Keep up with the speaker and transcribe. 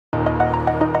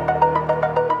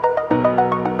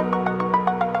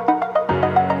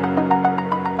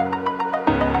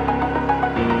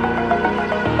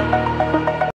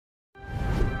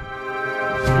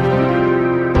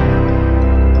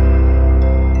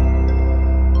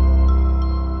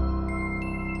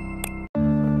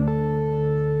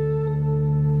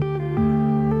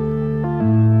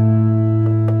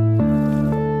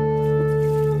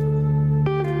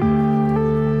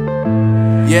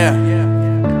Yeah.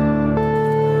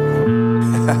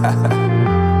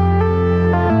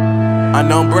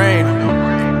 Unknown Brain,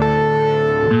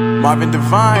 Marvin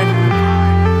Divine.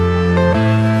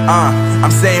 I'm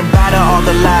saying bye to all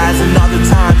the lies and all the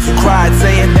times you cried,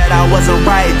 saying that I wasn't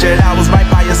right, yet I was right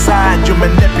by your side. You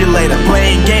manipulator,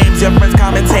 playing games, your friends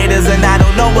commentators, and I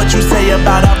don't know what you say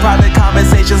about our private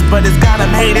conversations, but it's got them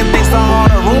hating. Thanks to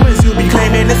all the rumors you be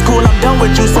claiming. It's cool, I'm done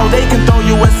with you, so they can throw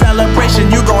you a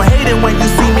celebration. You gon' hate it when you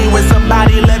see me with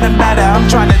somebody living better. I'm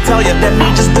trying to tell you that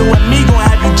me just doing me gon'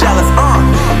 have you jealous. I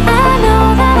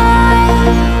know that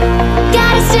I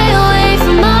gotta stay away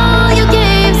from all your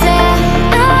games, yeah.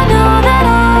 I know that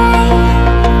I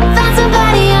found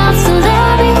somebody else to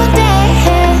love me one day,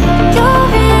 yeah. You'll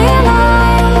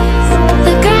realize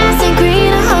the grass ain't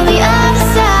greener on the other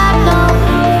side, no.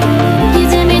 You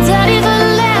did me dirty for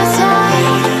the last time,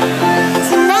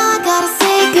 so now I gotta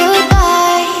say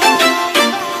goodbye.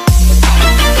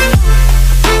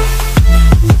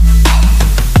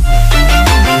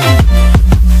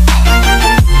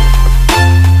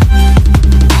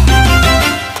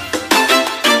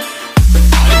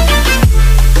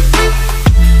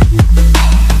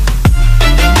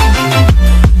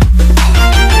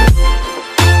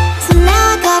 So now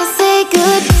I gotta say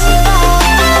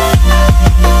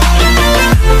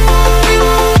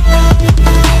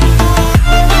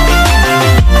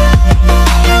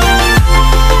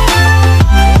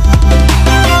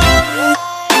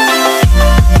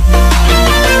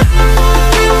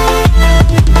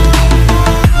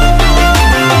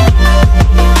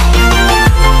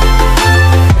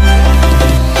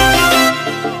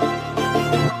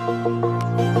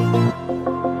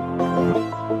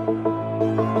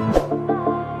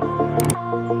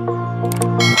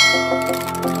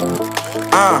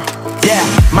Yeah,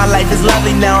 my life is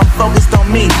lovely now, I'm focused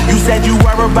on me. You said you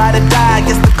were about to die, I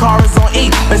guess the car is on E.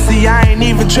 But see, I ain't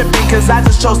even tripping, cause I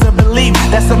just chose to believe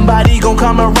that somebody gon'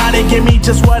 come around and give me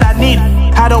just what I need.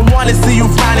 I don't wanna see you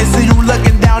frowning, see you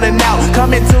looking down and out,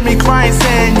 coming to me crying,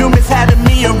 saying you miss having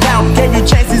me around. Gave you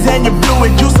chances and you blew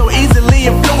it, you so easily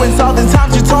influenced. All the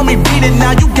times you told me beat it,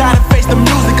 now you gotta face the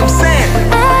music. I'm saying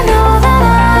I know that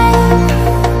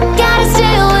I gotta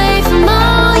stay away from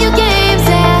all your games,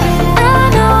 yeah. I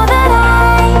know that I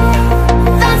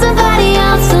found somebody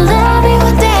else to love me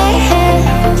one day,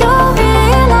 yeah. You'll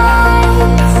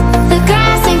realize the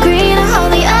grass ain't greener on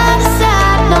the other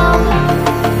side, no.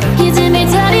 You did me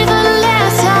dirty for the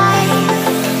last time,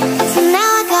 so now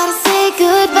I gotta say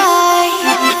goodbye.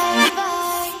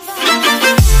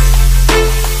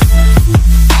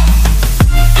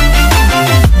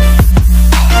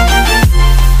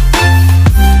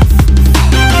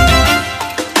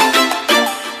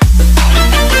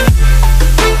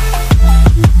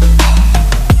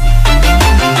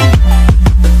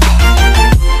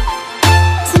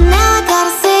 So now I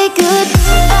gotta say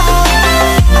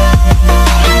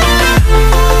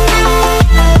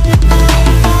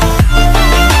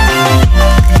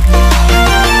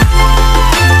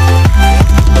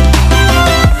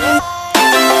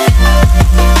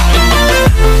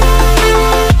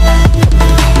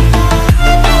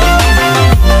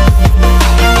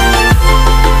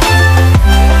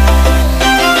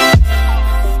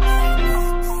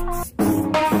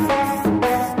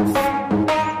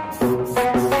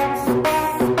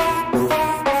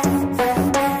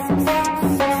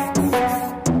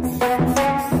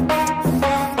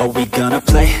Are we gonna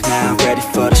play now? Ready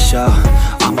for the show?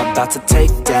 I'm about to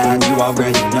take down, you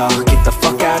already know. Get the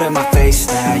fuck out of my face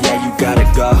now, yeah, you gotta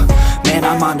go. Man,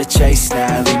 I'm on the chase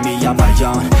now, leave me on my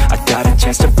own. I got a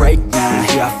chance to break now,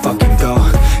 here I fucking go.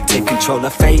 Take control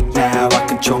of fate now, I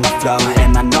control my flow.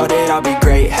 And I know that I'll be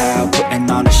great, how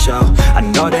putting on a show. I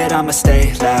know that I'ma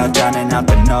stay loud, drowning out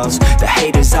the noise. The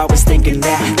haters always thinking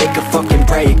that they could fucking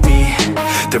break me.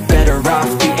 They're better off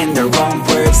eating their own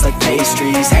words like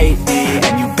pastries. Hate me,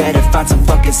 and you better find some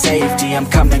fucking safety. I'm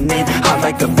coming in hot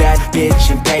like a bad bitch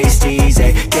and pasties.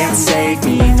 They can't save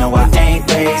me, no I ain't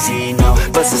lazy, no.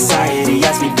 But society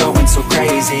has me going so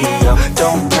crazy, yo.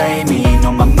 Don't blame me,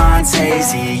 no my mind's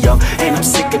hazy, yo. And I'm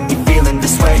sick of me feeling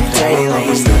this way daily. I'll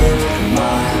always live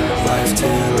my life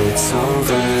till it's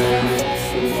over,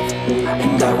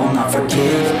 and I will not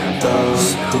forgive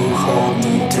those who hold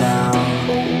me down.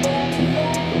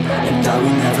 And I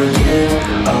will never give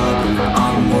up,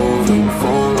 I'm moving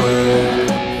forward.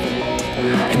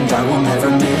 And I will never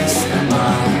miss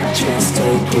my chance,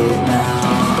 take it now.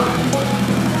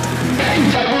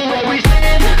 And I will always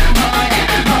live my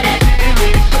life till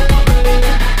it's over.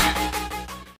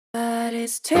 But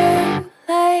it's too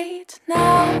late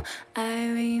now, I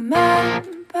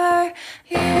remember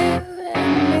you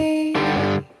and me.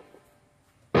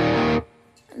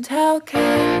 and how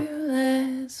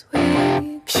careless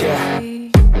we could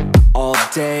be. All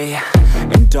day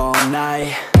and all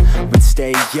night, we'd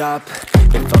stay up,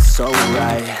 it felt so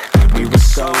right. We were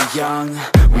so young,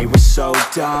 we were so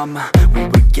dumb. We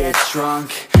would get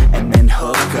drunk and then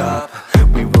hook up.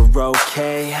 We were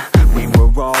okay, we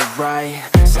were alright,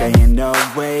 staying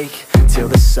awake till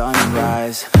the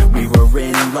sunrise. We were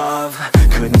in love,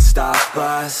 couldn't stop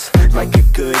us, like a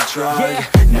good drug,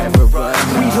 never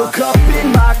enough. We hook up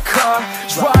in my car,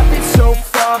 driving so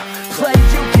far, play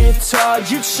your guitar,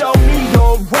 you'd show me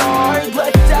your art.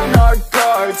 Let down our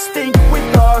guards, think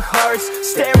with our hearts,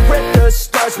 stare at the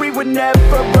stars. We were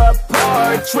never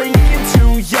apart, drinking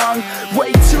too young,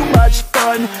 way too much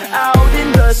fun, out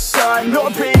in the sun,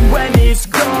 orbit when it's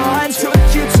gone. Took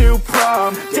you to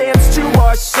prom, dance to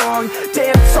our song,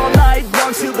 dance all night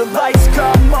long till the lights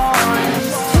come on.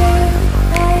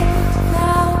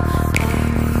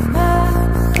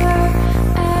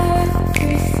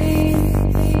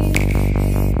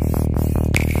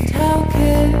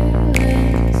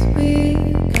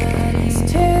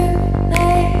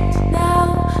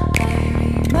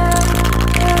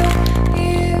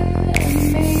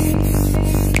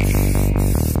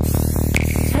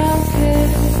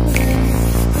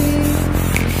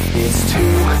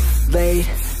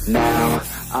 Now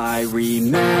I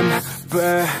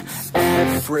remember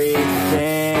everything,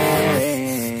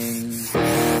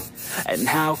 and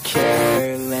how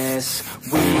careless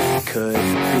we could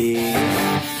be,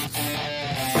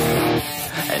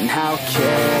 and how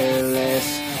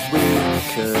careless we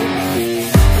could be,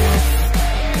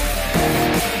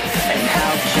 and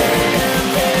how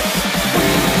careless we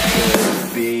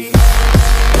could be.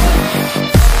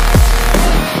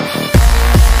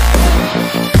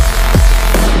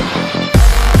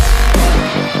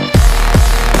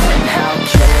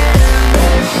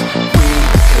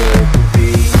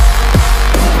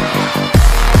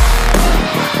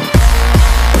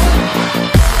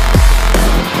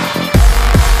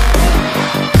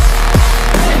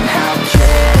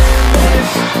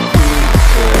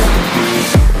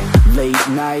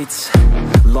 Nights,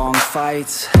 long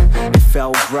fights, it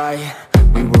felt right,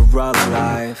 we were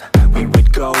alive. We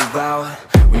would go out,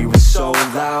 we were so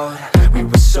loud, we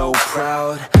were so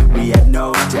proud, we had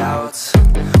no doubts.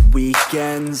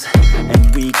 Weekends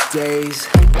and weekdays,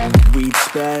 we'd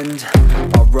spend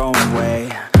our own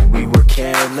way. We were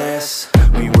careless,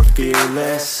 we were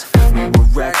fearless, we were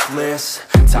reckless,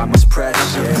 time was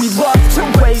precious. We loved to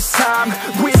waste time,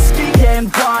 whiskey and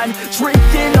wine,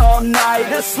 drinking all night,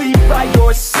 asleep by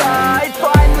your side.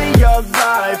 Finally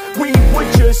alive, we would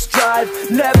just drive,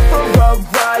 never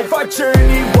arrive. Our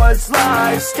journey was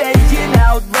live, staying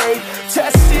out late,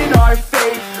 testing our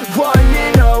fate,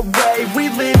 running away. We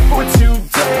live for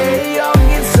today, young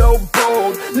and so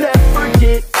bold, never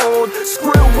get old.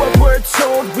 Screw what we're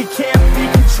told, we can't be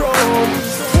controlled.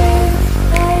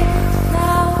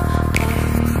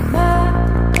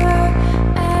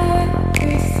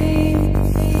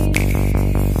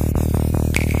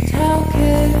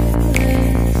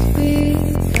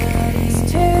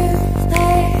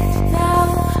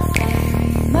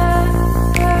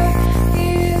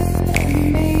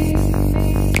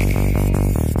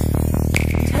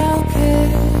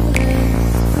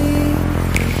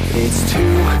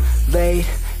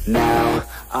 Now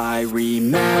I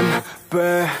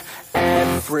remember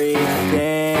everything,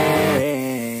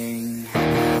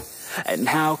 and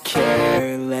how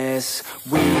careless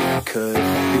we could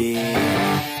be,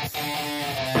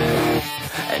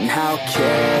 and how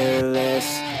careless